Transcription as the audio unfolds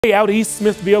Out east,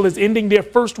 Smithville is ending their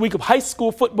first week of high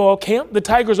school football camp. The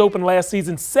Tigers opened last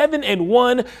season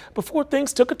 7-1 before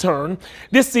things took a turn.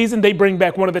 This season, they bring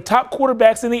back one of the top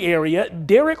quarterbacks in the area.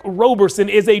 Derrick Roberson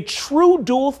is a true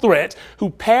dual threat who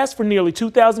passed for nearly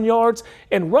 2,000 yards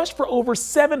and rushed for over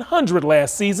 700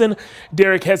 last season.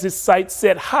 Derrick has his sights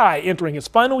set high entering his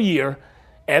final year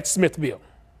at Smithville.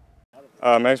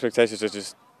 My expectations are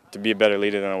just to be a better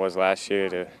leader than I was last year,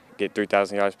 to get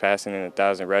 3,000 yards passing and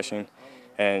 1,000 rushing.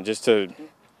 And just to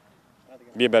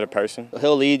be a better person.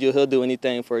 He'll lead you. He'll do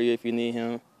anything for you if you need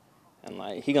him.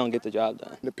 And, he going to get the job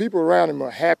done. The people around him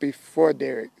are happy for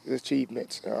Derrick's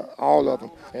achievements, all of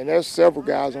them. And there's several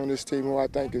guys on this team who I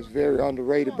think is very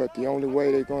underrated, but the only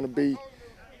way they're going to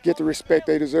get the respect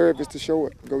they deserve is to show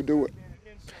it. Go do it.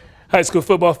 High school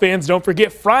football fans, don't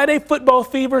forget Friday Football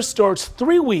Fever starts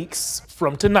 3 weeks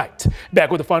from tonight. Back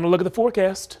with a final look at the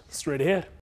forecast straight ahead.